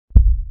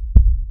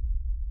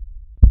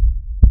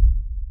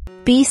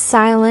Be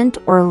silent,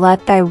 or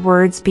let thy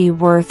words be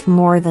worth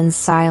more than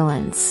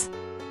silence.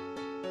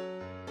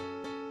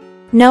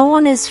 No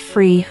one is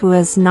free who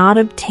has not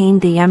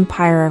obtained the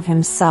empire of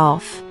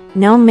himself.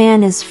 No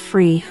man is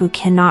free who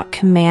cannot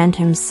command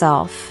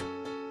himself.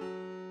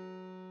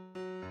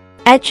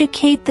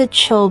 Educate the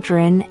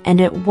children,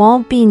 and it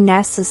won't be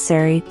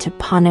necessary to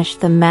punish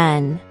the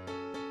men.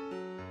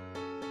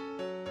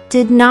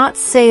 Did not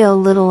say a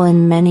little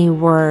in many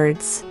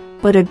words,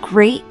 but a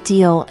great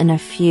deal in a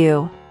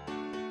few.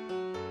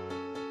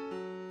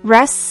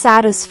 Rest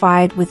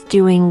satisfied with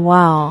doing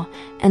well,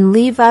 and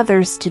leave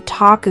others to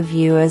talk of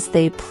you as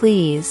they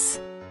please.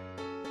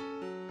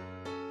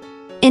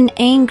 In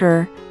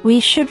anger, we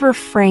should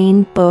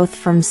refrain both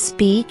from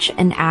speech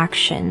and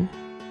action.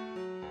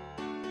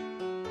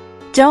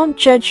 Don't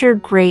judge your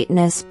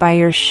greatness by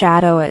your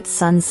shadow at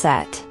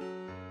sunset.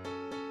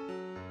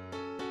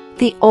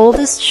 The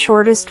oldest,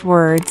 shortest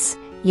words,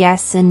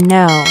 yes and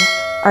no,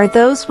 are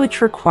those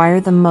which require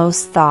the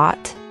most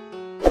thought.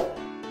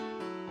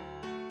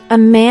 A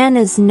man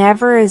is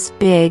never as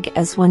big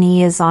as when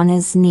he is on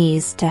his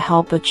knees to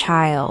help a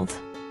child.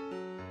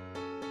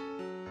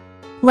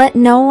 Let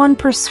no one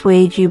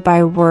persuade you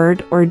by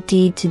word or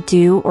deed to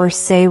do or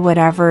say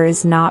whatever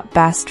is not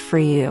best for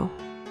you.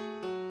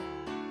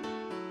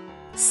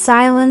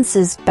 Silence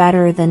is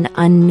better than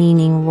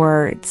unmeaning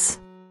words.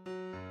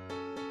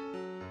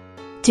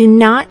 Do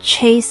not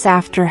chase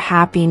after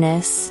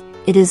happiness,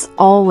 it is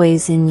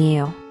always in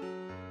you.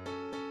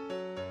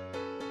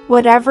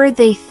 Whatever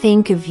they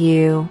think of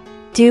you,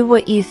 do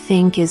what you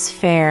think is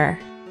fair.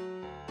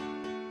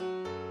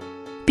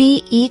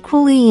 Be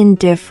equally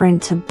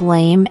indifferent to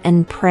blame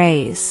and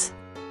praise.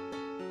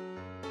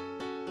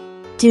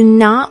 Do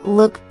not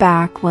look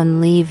back when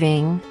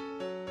leaving.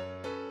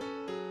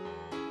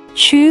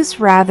 Choose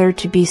rather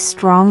to be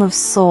strong of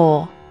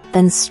soul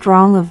than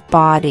strong of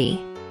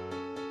body.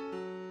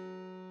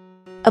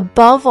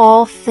 Above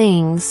all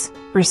things,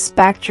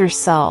 respect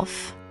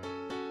yourself.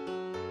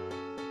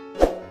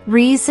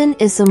 Reason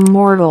is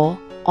immortal,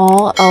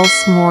 all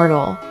else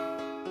mortal.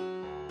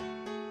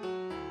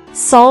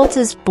 Salt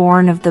is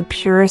born of the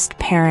purest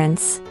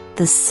parents,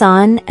 the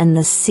sun and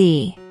the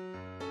sea.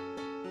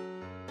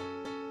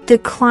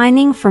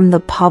 Declining from the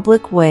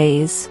public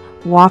ways,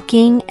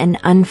 walking in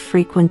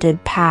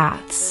unfrequented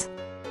paths.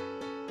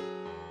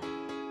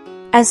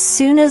 As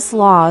soon as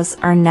laws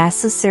are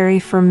necessary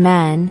for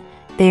men,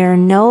 they are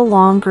no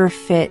longer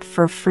fit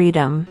for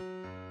freedom.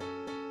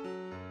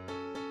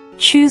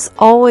 Choose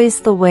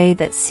always the way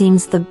that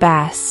seems the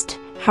best,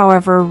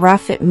 however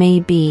rough it may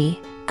be.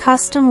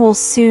 Custom will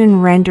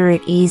soon render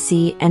it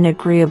easy and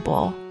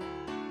agreeable.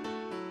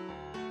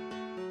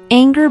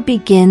 Anger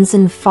begins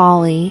in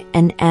folly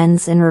and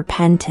ends in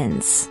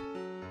repentance.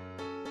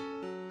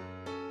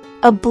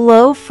 A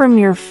blow from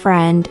your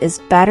friend is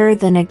better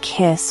than a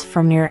kiss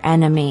from your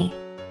enemy.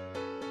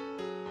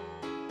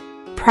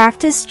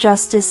 Practice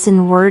justice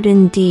in word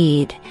and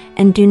deed,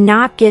 and do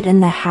not get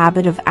in the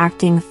habit of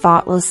acting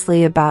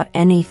thoughtlessly about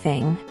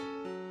anything.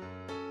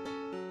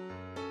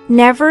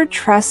 Never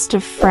trust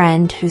a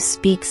friend who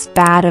speaks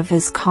bad of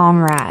his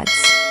comrades.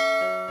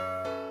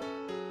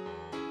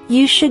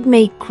 You should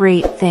make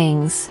great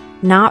things,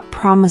 not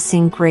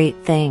promising great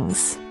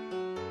things.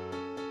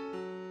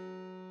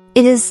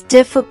 It is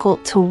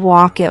difficult to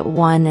walk at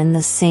one and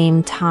the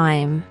same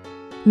time.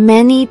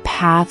 Many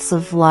paths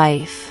of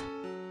life.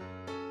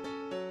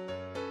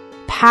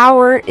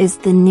 Power is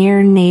the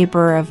near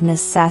neighbor of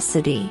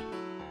necessity.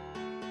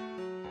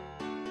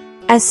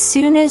 As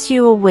soon as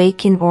you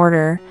awake in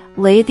order,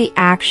 lay the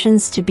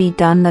actions to be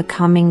done the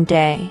coming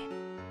day.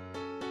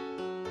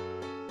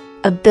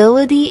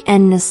 Ability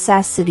and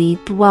necessity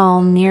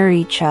dwell near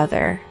each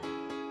other.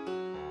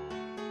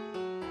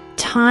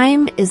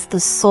 Time is the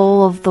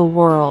soul of the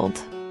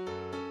world.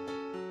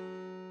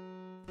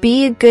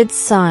 Be a good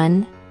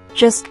son,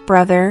 just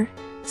brother,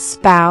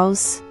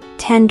 spouse,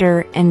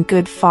 tender and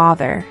good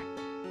father.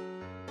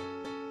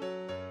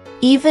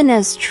 Even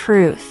as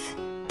truth,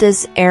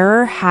 does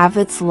error have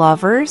its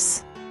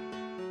lovers?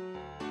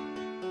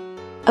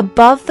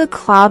 Above the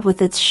cloud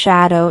with its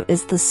shadow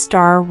is the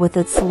star with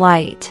its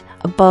light.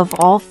 Above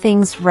all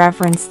things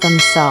reverence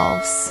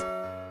themselves.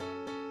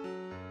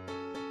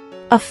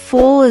 A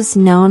fool is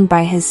known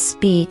by his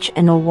speech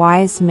and a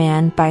wise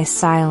man by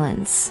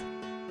silence.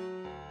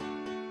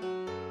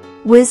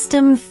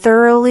 Wisdom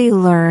thoroughly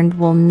learned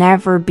will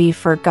never be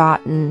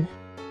forgotten.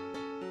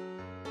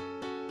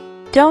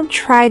 Don't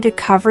try to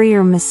cover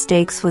your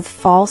mistakes with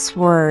false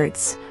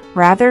words,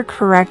 rather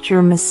correct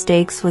your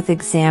mistakes with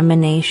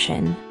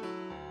examination.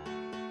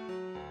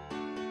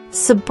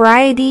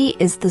 Sobriety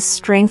is the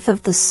strength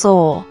of the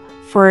soul,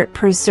 for it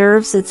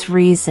preserves its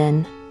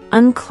reason,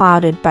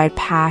 unclouded by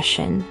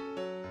passion.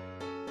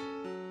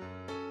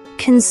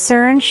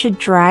 Concern should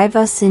drive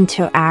us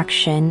into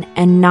action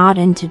and not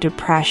into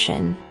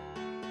depression.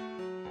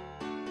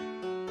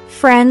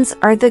 Friends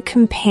are the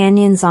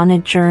companions on a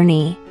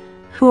journey,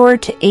 who are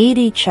to aid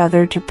each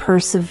other to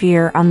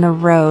persevere on the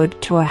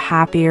road to a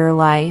happier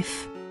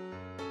life.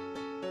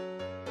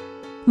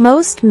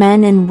 Most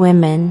men and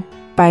women,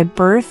 by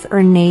birth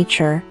or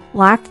nature,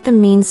 lack the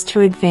means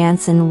to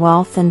advance in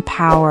wealth and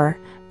power,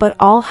 but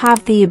all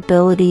have the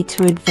ability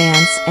to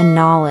advance in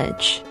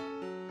knowledge.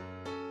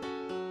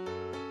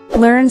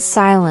 Learn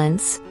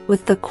silence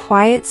with the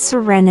quiet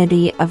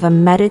serenity of a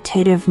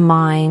meditative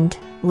mind.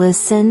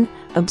 Listen,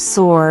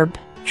 absorb,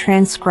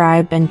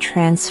 transcribe, and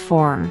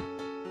transform.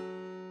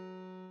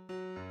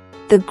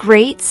 The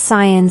great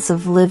science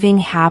of living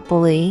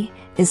happily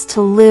is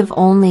to live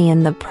only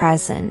in the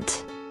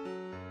present.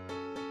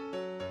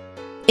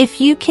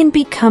 If you can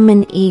become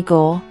an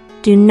eagle,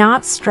 do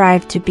not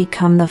strive to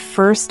become the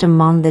first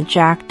among the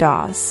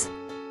jackdaws.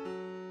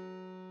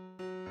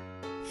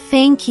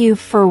 Thank you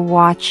for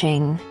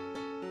watching.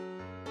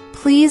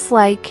 Please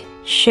like,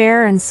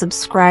 share, and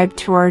subscribe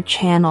to our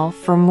channel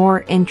for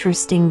more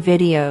interesting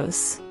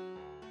videos.